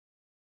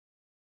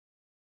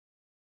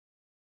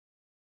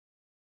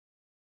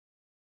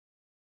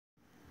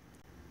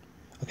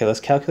Okay,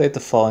 let's calculate the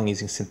following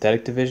using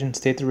synthetic division.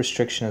 State the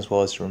restriction as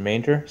well as the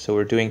remainder. So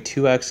we're doing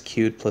 2x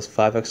cubed plus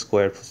 5x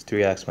squared plus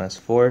 3x minus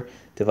 4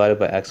 divided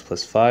by x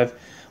plus 5.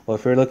 Well,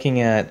 if we're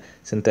looking at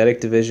synthetic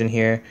division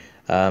here,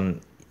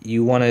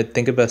 you want to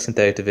think about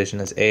synthetic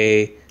division as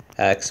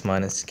ax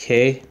minus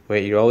k,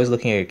 right? You're always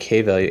looking at your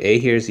k value. A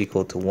here is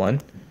equal to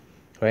 1,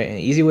 right? An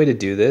easy way to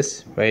do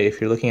this, right?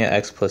 If you're looking at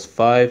x plus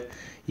 5,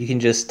 you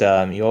can just,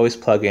 you always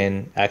plug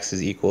in x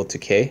is equal to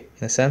k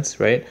in a sense,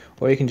 right?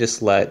 Or you can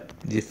just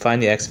you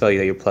find the x value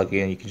that you're plugging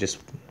in, you can just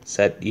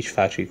set each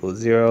factor equal to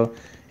 0, and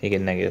you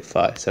get negative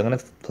 5. So I'm going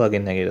to plug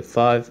in negative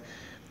 5,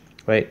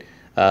 right?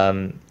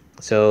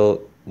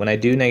 So when I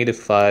do negative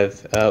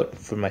 5 out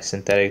for my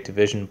synthetic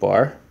division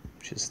bar,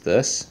 which is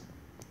this,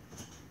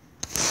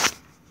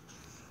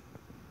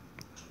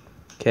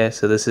 okay,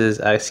 so this is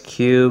x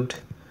cubed,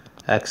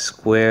 x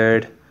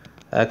squared,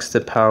 x to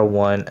the power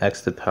 1,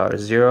 x to the power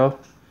 0,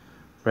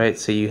 right?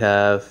 So you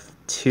have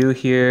 2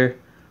 here,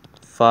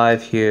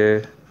 5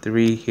 here,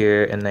 3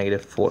 here, and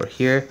negative 4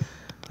 here.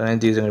 What I'm going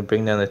to do is I'm going to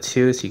bring down the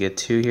 2, so you get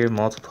 2 here,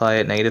 multiply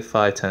it, negative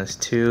 5 times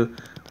 2,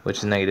 which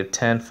is negative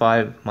 10,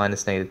 5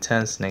 minus negative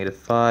 10 is negative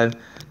 5,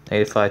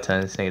 negative 5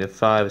 times negative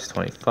 5 is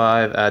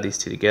 25, add these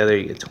two together,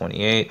 you get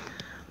 28,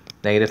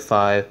 negative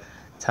 5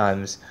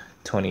 times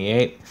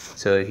 28,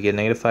 so if you get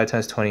negative 5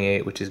 times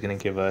 28, which is going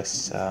to give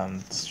us,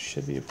 this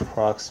should be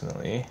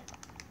approximately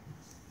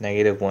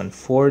negative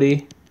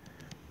 140,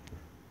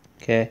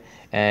 okay,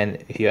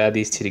 and if you add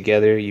these two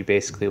together, you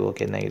basically will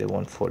get negative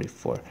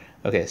 144.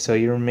 Okay, so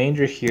your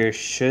remainder here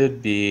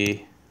should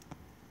be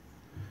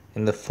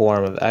in the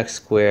form of x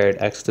squared,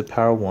 x to the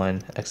power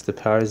 1, x to the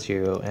power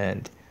 0,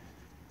 and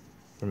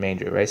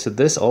remainder, right? So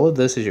this, all of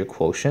this is your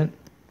quotient,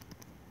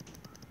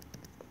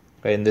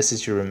 right? And this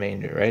is your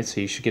remainder, right? So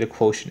you should get a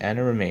quotient and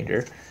a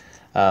remainder.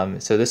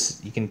 So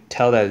this, you can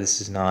tell that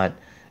this is not,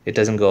 it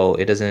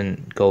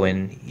doesn't go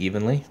in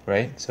evenly,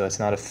 right? So it's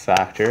not a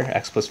factor.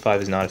 X plus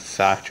 5 is not a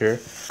factor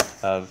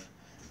of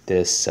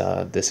this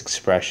this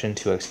expression,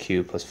 2x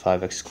cubed plus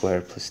 5x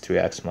squared plus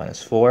 3x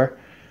minus 4,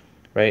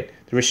 right?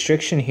 The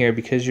restriction here,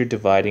 because you're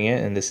dividing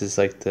it, and this is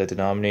like the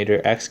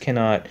denominator,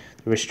 the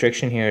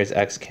restriction here is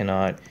x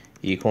cannot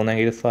equal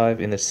negative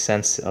 5 in the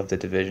sense of the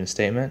division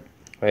statement,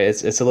 right?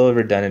 It's a little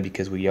redundant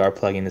because we are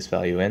plugging this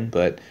value in,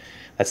 but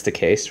that's the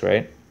case,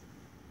 right?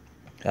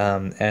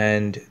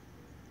 And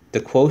the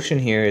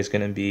quotient here is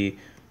going to be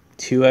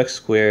 2x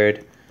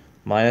squared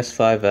minus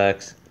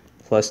 5x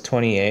plus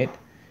 28,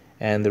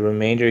 and the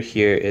remainder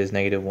here is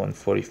negative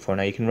 144.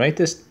 Now you can write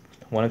this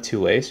one of two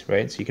ways,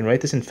 right? So you can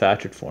write this in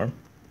factored form.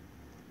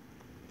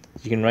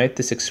 You can write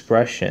this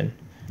expression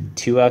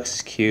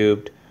 2x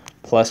cubed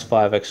plus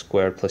 5x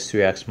squared plus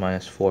 3x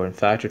minus 4 in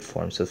factored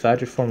form. So the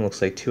factored form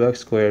looks like 2x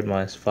squared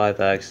minus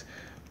 5x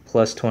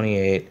plus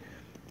 28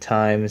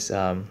 times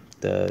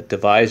the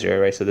divisor,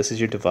 right? So this is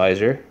your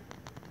divisor.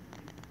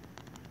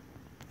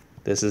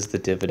 This is the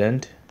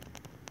dividend,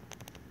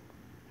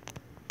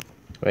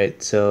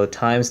 right? So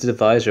times the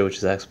divisor, which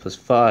is x plus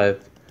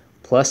 5,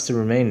 plus the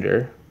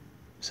remainder,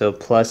 so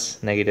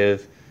plus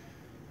negative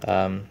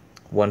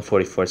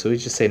 144. So we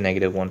just say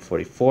negative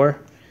 144,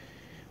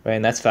 right?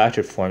 And that's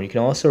factored form. You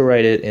can also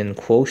write it in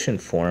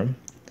quotient form.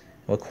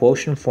 What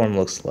quotient form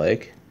looks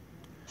like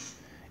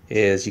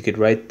is you could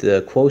write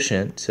the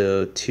quotient,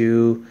 so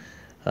 2,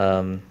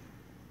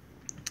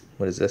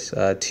 what is this?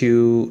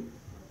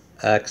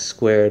 2x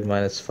squared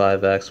minus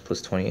 5x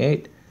plus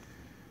 28,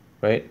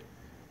 right?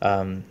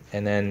 And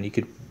then you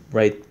could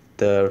write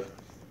the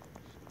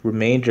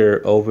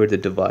remainder over the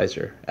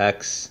divisor,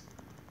 x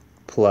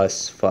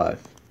plus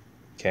 5.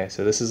 Okay,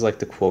 so this is like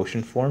the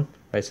quotient form,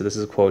 right? So this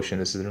is a quotient,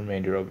 this is the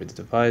remainder over the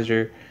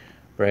divisor,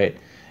 right?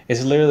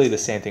 It's literally the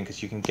same thing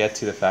because you can get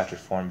to the factored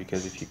form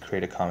because if you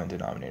create a common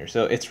denominator.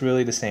 So it's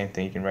really the same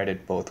thing. You can write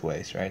it both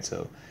ways, right?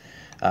 So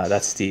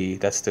that's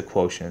the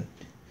quotient.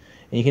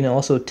 And you can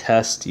also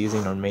test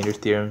using the remainder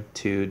theorem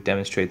to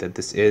demonstrate that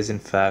this is in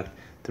fact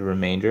the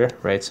remainder,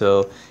 right?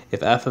 So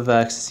if f of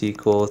x is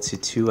equal to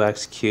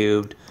 2x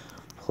cubed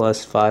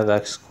plus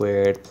 5x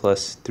squared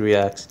plus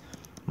 3x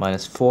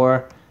minus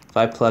 4, if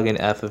I plug in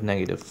f of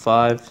negative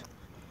 5,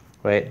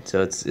 right,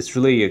 so it's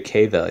really your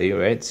k value,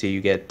 right? So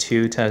you get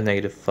 2 times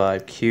negative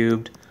 5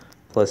 cubed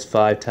plus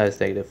 5 times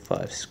negative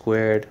 5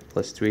 squared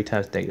plus 3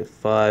 times negative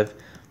 5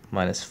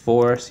 minus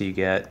 4, so you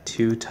get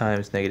 2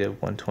 times negative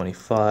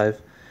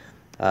 125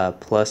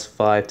 plus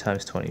 5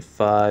 times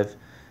 25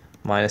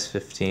 minus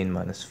 15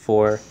 minus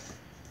 4,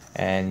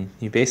 and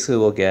you basically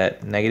will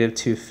get negative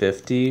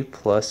 250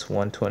 plus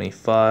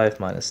 125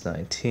 minus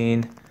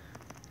 19,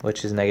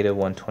 which is negative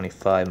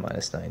 125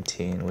 minus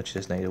 19, which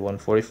is negative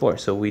 144.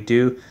 So we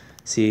do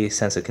see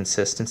sense of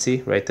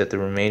consistency, right, that the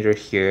remainder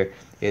here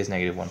is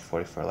negative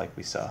 144 like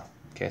we saw.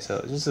 Okay,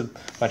 so just a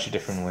bunch of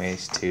different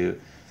ways to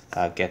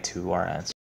get to our answer.